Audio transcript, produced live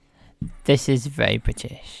This is very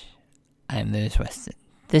British. I am Lewis Weston.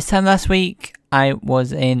 This time last week, I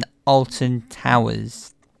was in Alton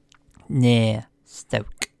Towers, near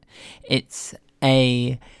Stoke. It's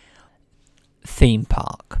a theme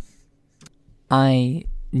park. I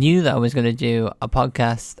knew that I was going to do a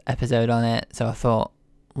podcast episode on it, so I thought,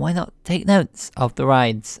 why not take notes of the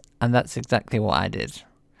rides? And that's exactly what I did.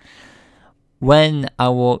 When I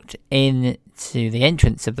walked into the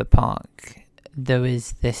entrance of the park, there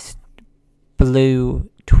was this blue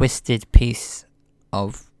twisted piece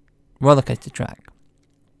of roller coaster track.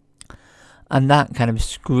 And that kind of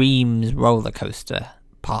screams roller coaster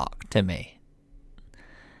park to me.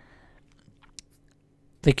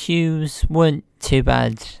 The queues weren't too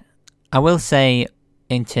bad. I will say,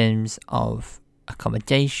 in terms of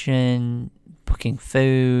accommodation, booking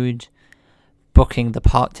food, booking the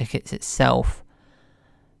park tickets itself,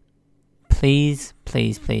 please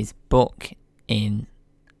book in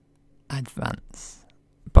advance.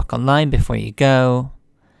 Book online before you go,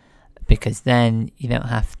 because then you don't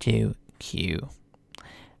have to queue.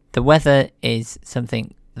 The weather is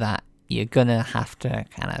something that you're gonna have to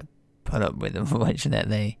kind of put up with,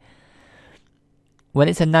 unfortunately. When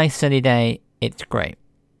it's a nice sunny day, it's great.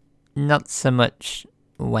 Not so much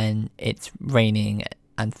when it's raining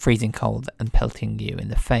and freezing cold and pelting you in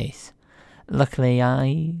the face. Luckily,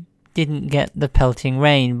 I didn't get the pelting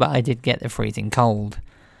rain, but I did get the freezing cold.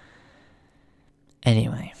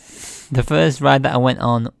 Anyway, the first ride that I went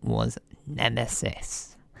on was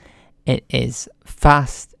Nemesis. It is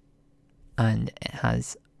fast and it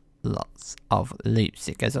has lots of loops.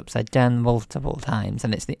 It goes upside down multiple times,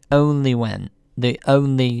 and it's the only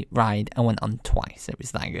ride I went on twice. It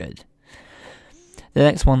was that good. The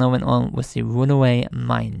next one I went on was the Runaway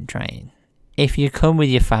Mine Train. If you come with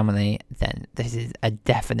your family, then this is a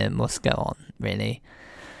definite must go on, really.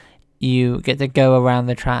 You get to go around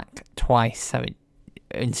the track twice, so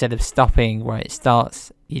instead of stopping where it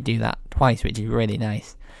starts, you do that twice, which is really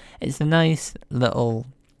nice. It's a nice little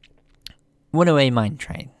runaway mine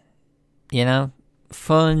train. You know?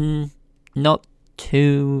 Fun, not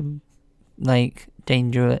too, not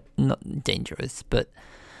dangerous, but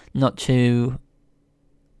not too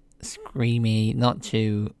screamy, not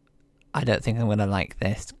too, I don't think I'm going to like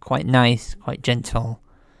this. Quite nice, quite gentle.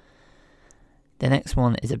 The next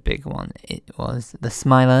one is a big one. It was the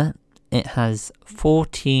Smiler. It has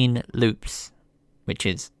 14 loops, which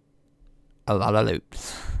is a lot of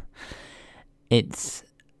loops. It's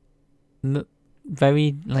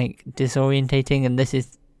very, disorientating, and this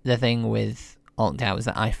is the thing with Alton Towers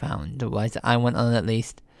that I found. Otherwise, I went on at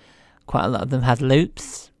least quite a lot of them had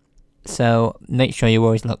loops. So make sure you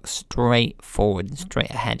always look straight forward and straight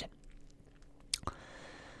ahead.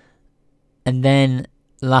 And then,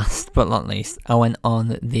 last but not least, I went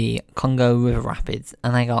on the Congo River Rapids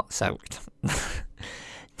and I got soaked.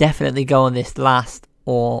 Definitely go on this last,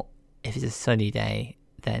 or if it's a sunny day,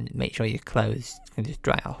 then make sure your clothes can just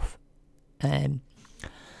dry off.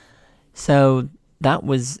 So that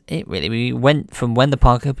was it, really. We went from when the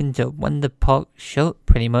park opened to when the park shut,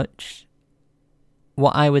 pretty much.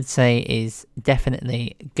 What I would say is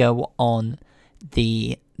definitely go on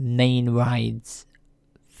the main rides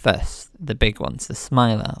first, the big ones, the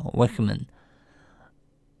Smiler or Wickerman.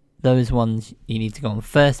 Those ones you need to go on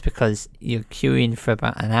first because you're queuing for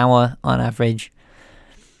about an hour on average.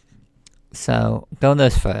 So go on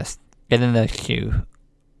those first, get in the queue,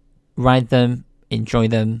 ride them, enjoy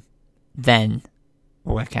them, then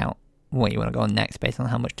work out what you want to go on next based on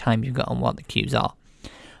how much time you've got and what the queues are.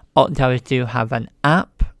 Alton Towers do have an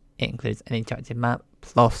app. It includes an interactive map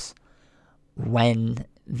plus when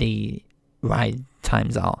the ride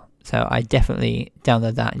times are. So I definitely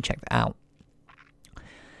download that and check that out.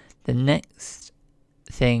 The next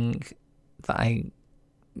thing that I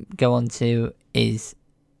go on to is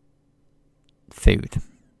food.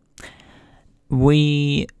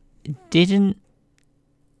 We didn't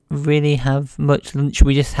really have much lunch.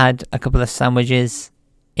 We just had a couple of sandwiches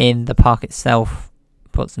in the park itself.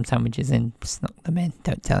 Put some sandwiches in, snuck them in,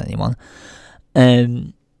 don't tell anyone.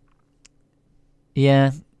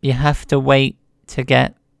 Yeah, you have to wait to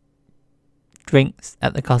get drinks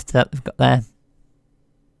at the Costa that they've got there.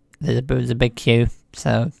 There's a big queue,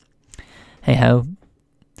 so hey ho.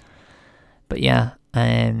 But yeah,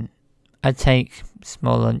 I'd take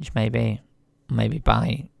small lunch maybe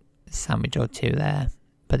buy a sandwich or two there,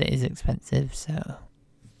 but it is expensive, so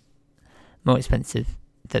more expensive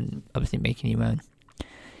than obviously making your own.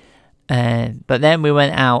 But then we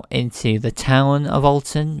went out into the town of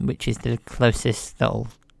Alton, which is the closest little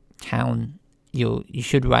town. You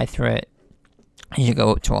should ride through it as you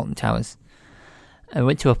go up to Alton Towers. I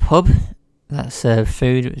went to a pub that served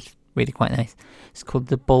food. It was really quite nice. It's called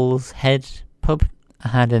the Bull's Head Pub. I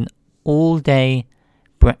had an all-day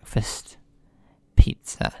breakfast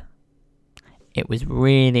pizza. It was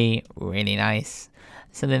really, really nice.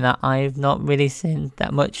 Something that I've not really seen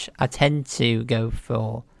that much. I tend to go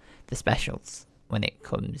for the specials when it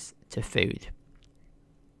comes to food.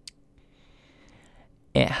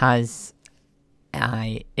 It's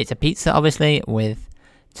a pizza, obviously, with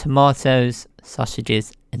tomatoes,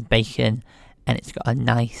 sausages, and bacon, and it's got a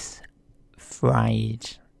nice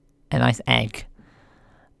egg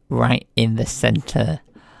right in the center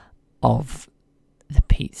of the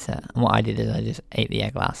pizza. And what I did is I just ate the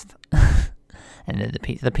egg last. And then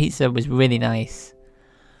the pizza was really nice,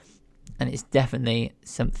 and it's definitely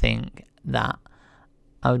something that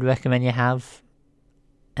I would recommend you have.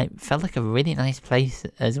 It felt like a really nice place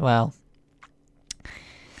as well.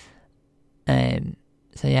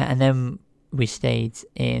 So yeah, and then we stayed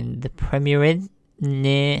in the Premier Inn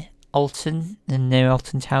near Alton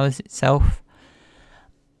Towers itself.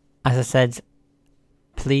 As I said,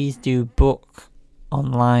 please do book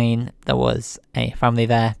online. There was a family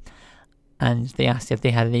there, and they asked if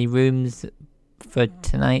they had any rooms for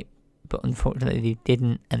tonight, but unfortunately they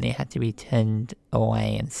didn't, and they had to be turned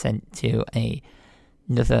away and sent to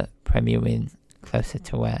another Premier Inn closer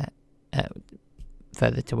to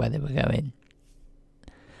further to where they were going.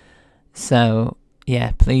 So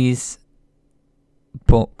yeah, please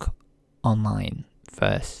book online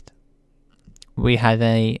first. We had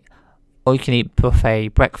a all-you-can-eat buffet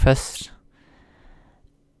breakfast.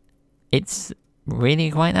 It's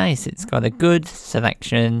really quite nice. It's got a good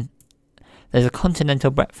selection. There's a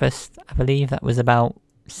continental breakfast. I believe that was about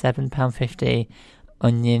 £7.50.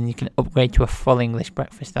 Onion. You can upgrade to a full English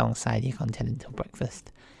breakfast alongside your continental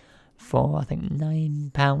breakfast for, I think,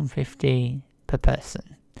 £9.50 per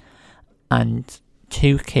person. And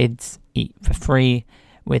 2 kids eat for free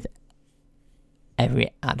with every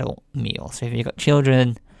adult meal. So if you've got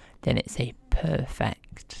children, then it's a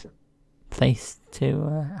perfect place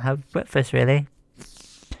to have breakfast, really.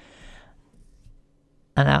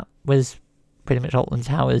 And that was pretty much Alton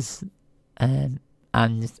Towers, and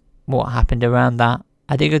what happened around that.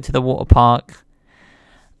 I did go to the water park,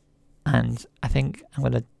 and I think I'm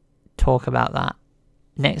going to talk about that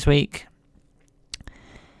next week.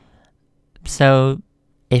 So,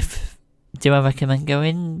 do I recommend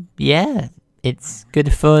going? Yeah, it's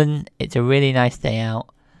good fun. It's a really nice day out,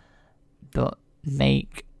 but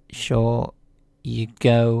make sure you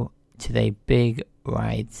go to the big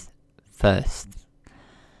rides first.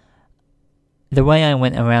 The way I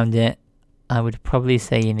went around it, I would probably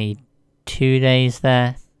say you need 2 days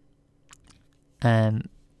there. If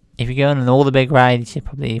you go on all the big rides, you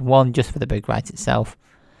probably need one just for the big rides itself,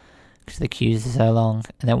 because the queues are so long,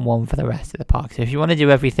 and then one for the rest of the park. So if you want to do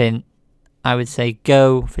everything, I would say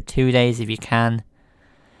go for 2 days if you can.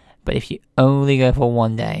 But if you only go for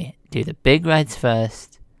 1 day, do the big rides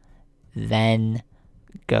first, then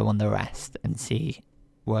go on the rest and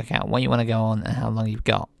work out what you want to go on and how long you've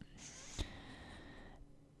got.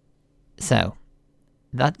 So,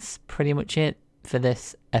 that's pretty much it for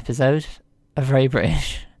this episode of Very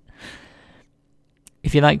British.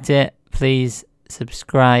 If you liked it, please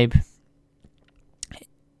subscribe.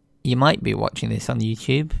 You might be watching this on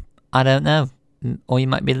YouTube, I don't know. Or you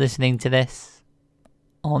might be listening to this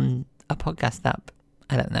on a podcast app,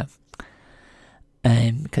 I don't know.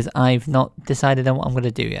 Because I've not decided on what I'm going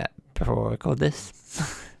to do yet before I record this.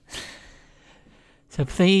 So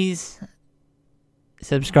please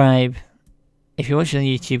subscribe. If you're watching on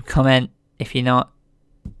YouTube, comment. If you're not,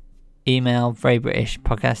 email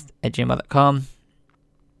verybritishpodcast@gmail.com.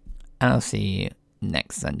 And I'll see you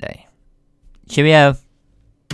next Sunday. Cheerio.